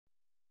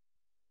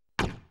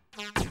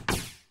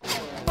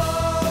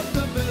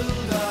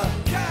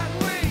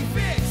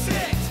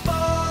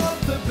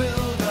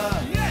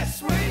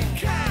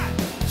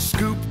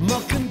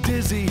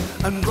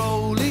and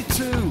Rolly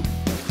too.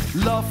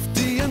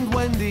 Lofty and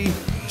Wendy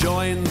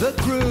join the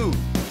crew.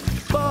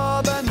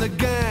 Bob and the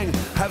gang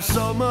have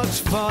so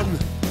much fun.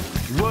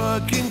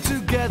 Working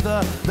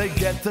together, they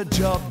get the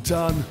job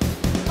done.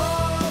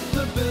 Bob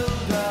the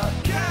Builder,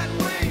 can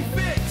we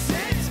fix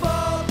it?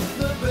 Bob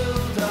the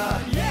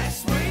Builder,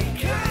 yes we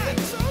can.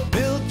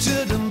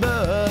 Pilchard and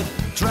Bird,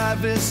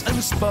 Travis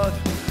and Spud,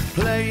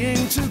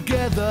 playing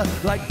together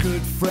like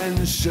good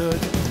friends should.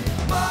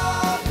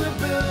 Bob the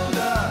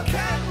Builder,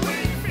 can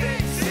we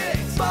fix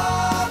it?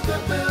 Bob the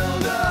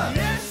Builder,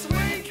 yes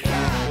we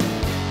can.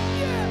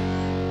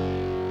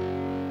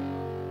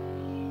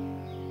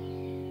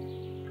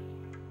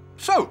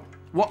 So,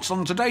 what's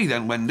on today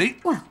then, Wendy?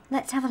 Well,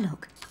 let's have a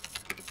look.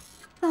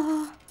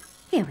 Oh,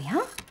 here we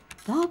are.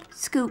 Bob,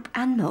 Scoop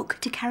and Muck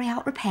to carry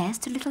out repairs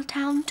to Little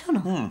Town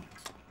Tunnel.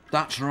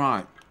 That's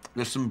right.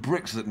 There's some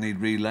bricks that need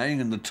relaying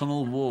in the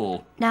tunnel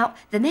wall. Now,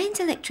 the mains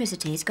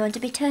electricity is going to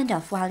be turned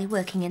off while you're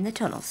working in the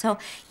tunnel, so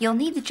you'll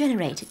need the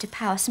generator to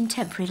power some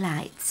temporary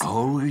lights.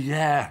 Oh,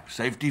 yeah.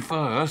 Safety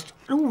first.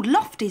 Oh,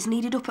 Lofty's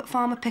needed up at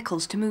Farmer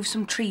Pickle's to move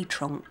some tree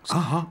trunks.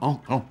 Uh-huh.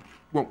 Oh.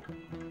 Well,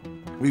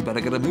 we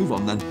better get a move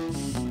on then.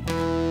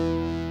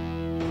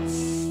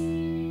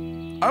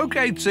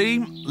 OK,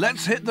 team,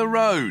 let's hit the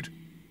road.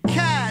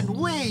 Can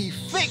we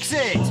fix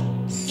it?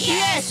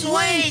 Yes,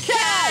 we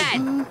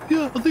can!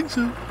 Yeah, I think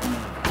so.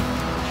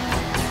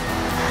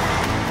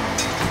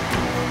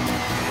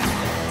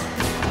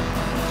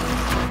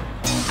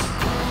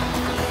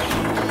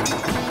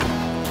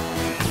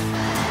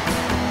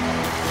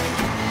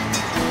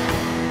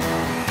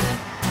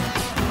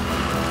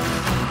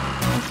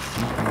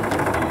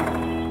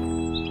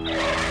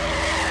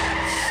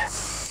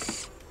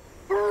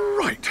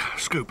 Right,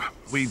 Scoop,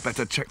 we'd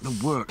better check the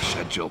work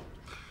schedule.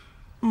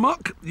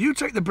 Muck, you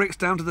take the bricks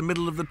down to the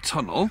middle of the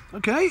tunnel,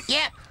 OK?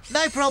 Yep,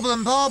 no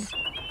problem, Bob.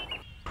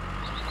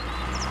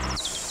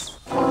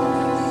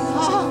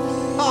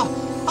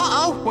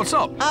 Uh-oh. What's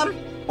up?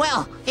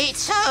 Well,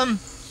 it's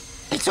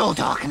all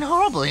dark and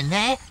horrible in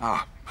there.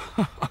 Ah,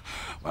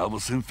 well,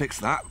 we'll soon fix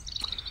that.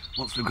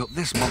 Once we've got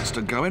this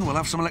monster going, we'll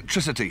have some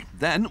electricity.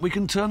 Then we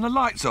can turn the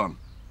lights on.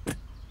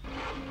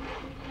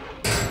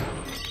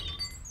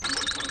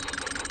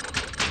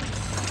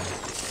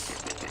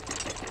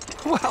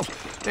 Well,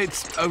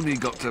 it's only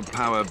got to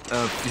power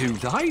a few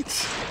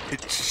lights.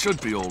 It should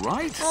be all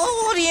right.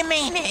 Oh, what do you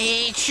mean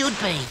it should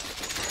be?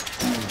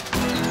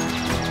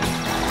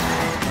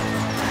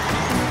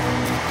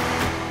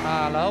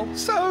 Hello?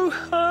 So,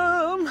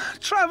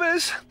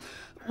 Travis,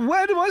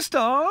 where do I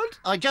start?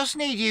 I just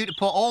need you to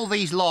put all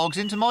these logs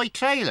into my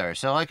trailer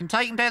so I can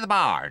take them to the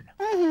barn.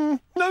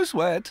 No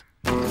sweat.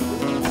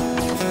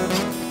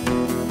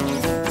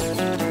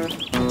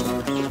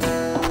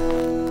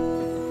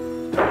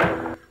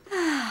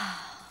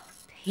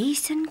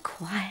 Peace and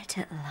quiet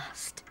at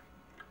last.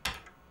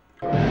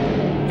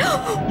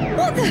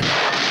 What the?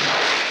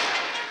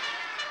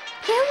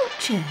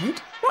 Pilchard,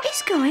 what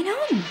is going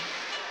on?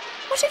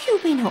 What have you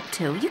been up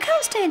to? You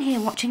can't stay in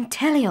here watching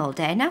telly all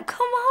day. Now,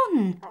 come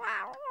on.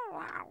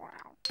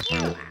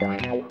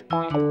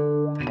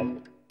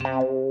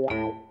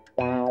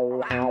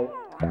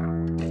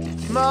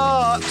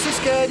 Muck's a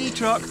scaredy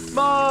truck.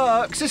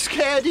 Muck's a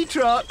scaredy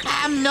truck.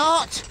 I'm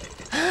not.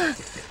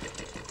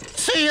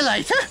 See you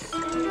later.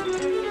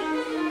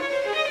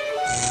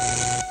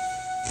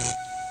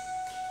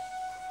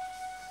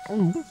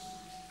 Oh,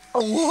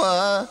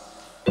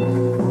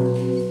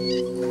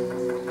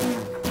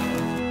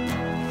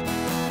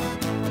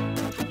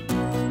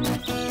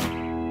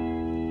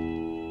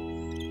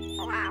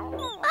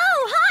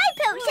 hi,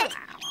 Pilchard.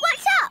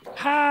 What's up?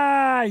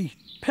 Hey!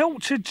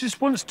 Pilchard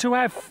just wants to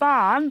have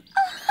fun.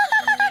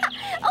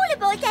 All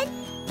aboard then.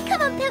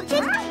 Come on,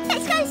 Pilchard.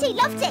 Let's go see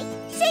Lofty.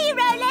 See you,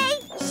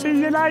 Rolly.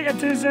 See you later,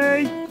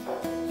 Dizzy.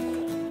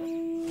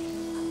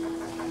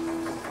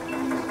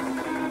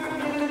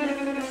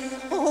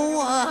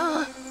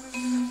 oh,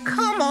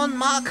 come on,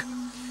 Muck.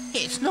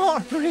 It's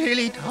not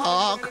really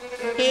dark.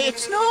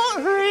 It's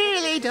not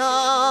really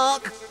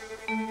dark.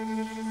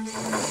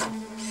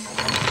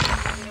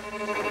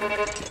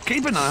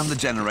 Keep an eye on the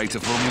generator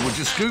for me, would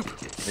you, Scoop?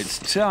 It's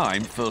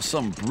time for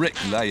some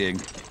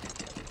bricklaying.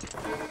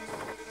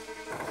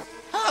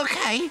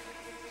 OK.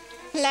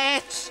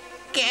 Let's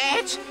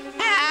get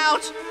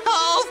out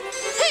of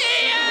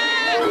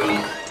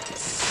here!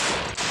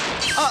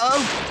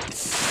 Uh-oh.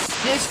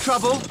 Here's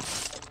trouble.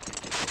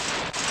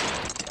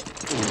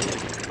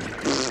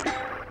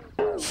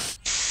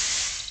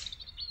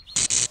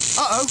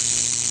 Uh-oh.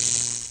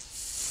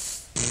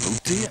 Oh,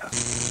 dear. I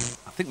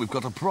think we've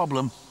got a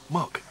problem.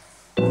 Muck.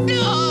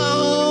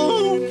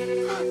 No!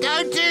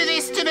 Don't do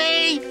this to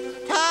me!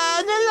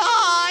 Turn the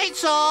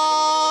lights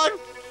on!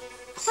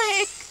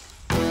 Quick!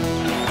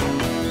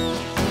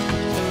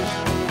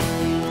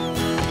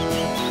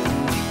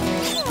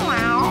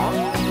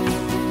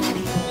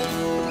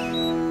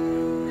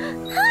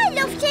 Hi,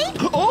 Lofty.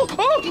 Oh!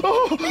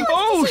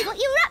 To see what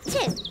you're up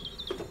to.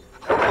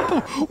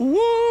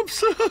 Whoops!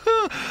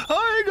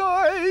 Hi,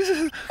 guys.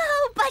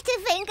 Oh,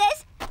 Butterfingers.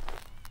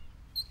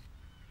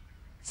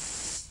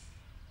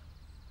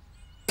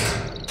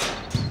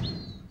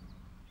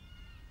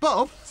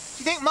 Bob, do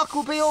you think Muck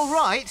will be all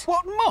right?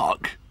 What,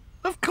 Muck?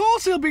 Of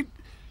course he'll be...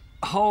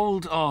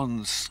 Hold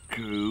on,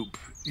 Scoop.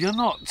 You're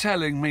not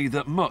telling me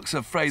that Muck's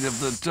afraid of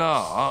the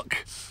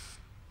dark?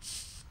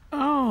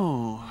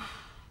 Oh.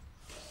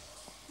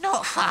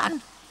 Not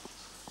fun.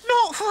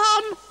 Not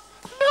fun.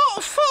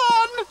 Not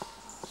fun.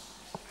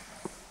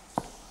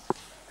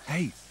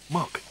 Hey,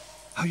 Muck,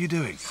 how you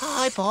doing?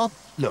 Hi, Bob.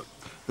 Look,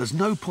 there's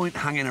no point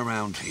hanging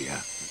around here.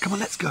 Come on,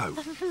 let's go.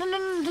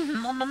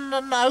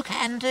 No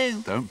can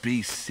do. Don't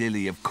be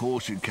silly, of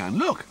course you can.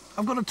 Look,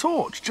 I've got a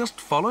torch.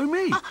 Just follow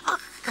me.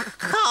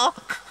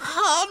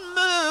 Can't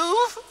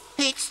move.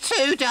 It's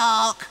too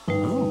dark.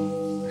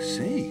 Oh, I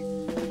see.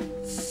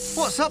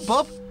 What's up,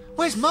 Bob?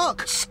 Where's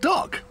Muck?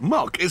 Stuck.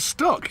 Muck is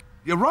stuck.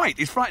 You're right,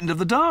 he's frightened of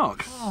the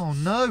dark. Oh,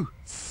 no.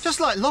 Just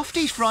like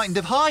Lofty's frightened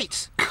of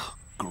heights.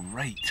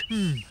 Great.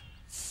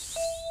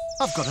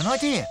 I've got an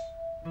idea.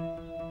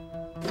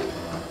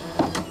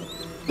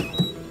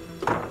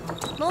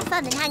 More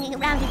fun than hanging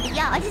around in the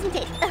yard, isn't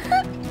it?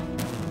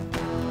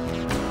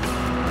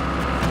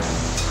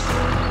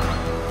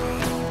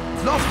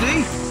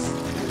 Lofty!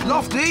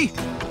 Lofty!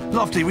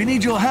 Lofty, we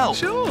need your help.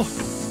 Sure.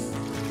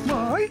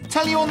 Why?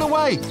 Tell you on the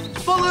way.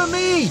 Follow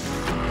me.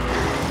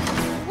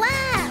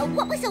 Wow,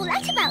 what was all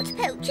that about,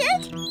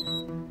 Pilchard?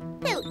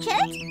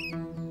 Pilchard?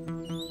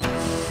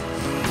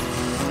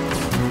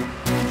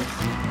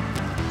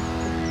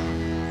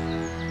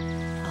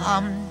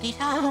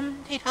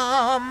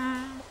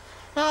 Hum-de-dum-de-dum.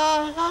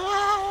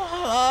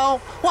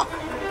 Oh, what?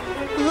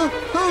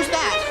 Who's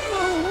that?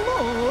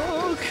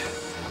 Oh, look.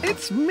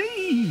 It's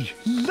me,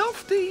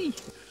 Lofty.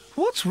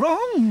 What's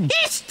wrong?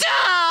 It's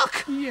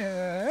dark!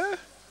 Yeah.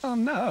 Oh,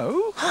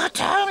 no. I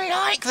don't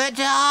like the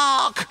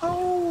dark.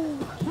 Oh,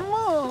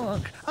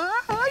 Mark,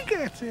 I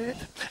get it.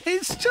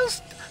 It's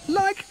just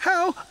like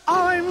how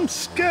I'm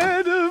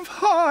scared of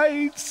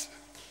heights.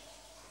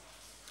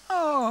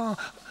 Ah,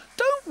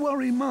 don't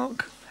worry,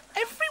 Mark.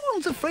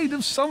 Everyone's afraid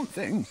of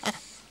something.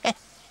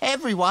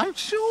 Everyone?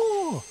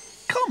 Sure.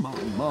 Come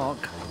on,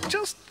 Mark.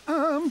 Just,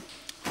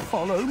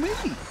 follow me.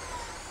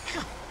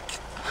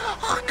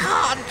 I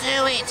can't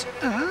do it.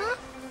 Of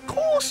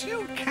course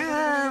you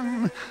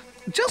can.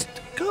 Just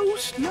go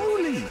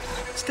slowly.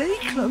 Stay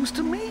close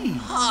to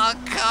me. I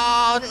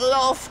can't,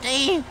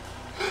 Lofty.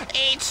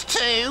 It's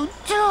too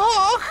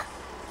dark.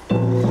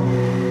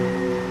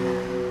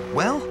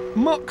 Well,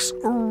 Muck's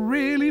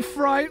really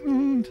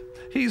frightened.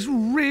 He's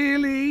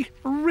really,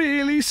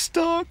 really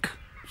stuck.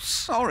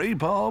 Sorry,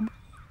 Bob.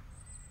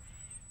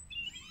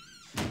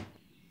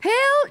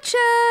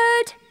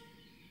 Pilchard!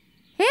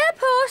 Here,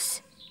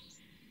 Puss.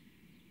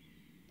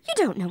 You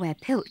don't know where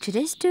Pilchard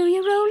is, do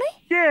you, Roly?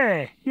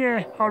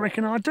 Yeah, I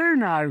reckon I do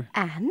know.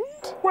 And?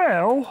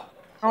 Well,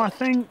 I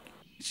think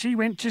she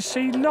went to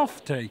see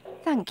Lofty.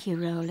 Thank you,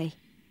 Roly.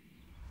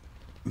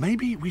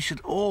 maybe we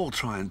should all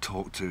try and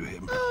talk to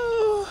him.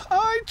 Oh,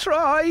 I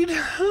tried.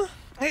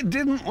 It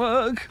didn't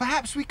work.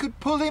 Perhaps we could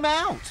pull him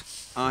out.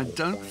 I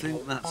don't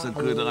think that's a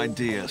good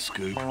idea,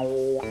 Scoop.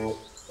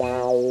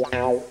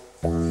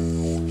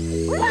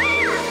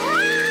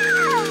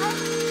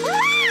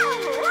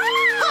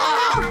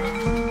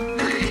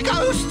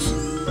 Ghosts!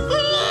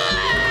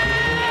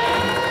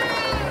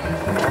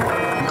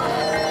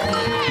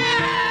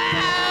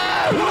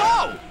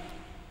 Whoa!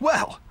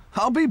 Well,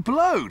 I'll be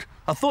blowed.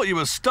 I thought you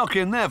were stuck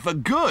in there for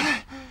good.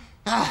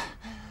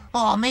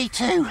 Oh, me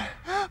too.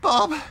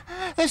 Bob,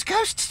 there's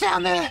ghosts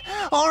down there.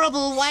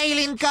 Horrible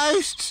wailing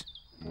ghosts.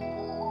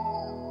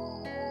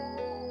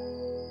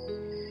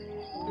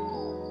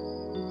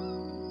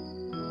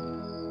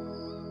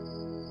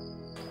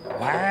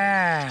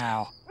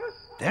 Wow.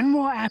 Then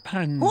what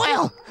happened?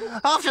 Well,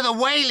 after the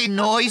wailing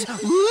noise,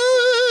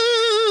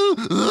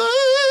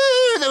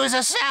 there was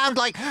a sound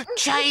like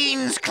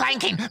chains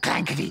clanking,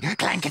 clankety,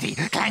 clankety,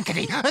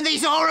 clankety, and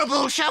these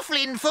horrible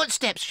shuffling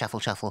footsteps. Shuffle,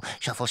 shuffle,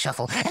 shuffle,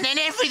 shuffle, and then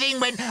everything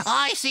went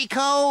icy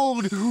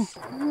cold.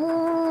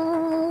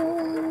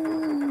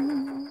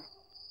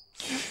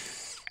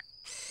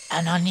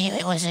 And I knew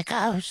it was a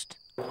ghost.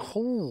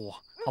 Oh,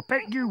 I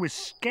bet you was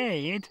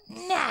scared.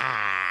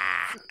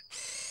 Nah.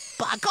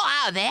 But I got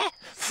out of there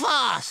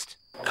fast.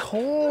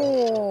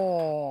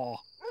 Cool.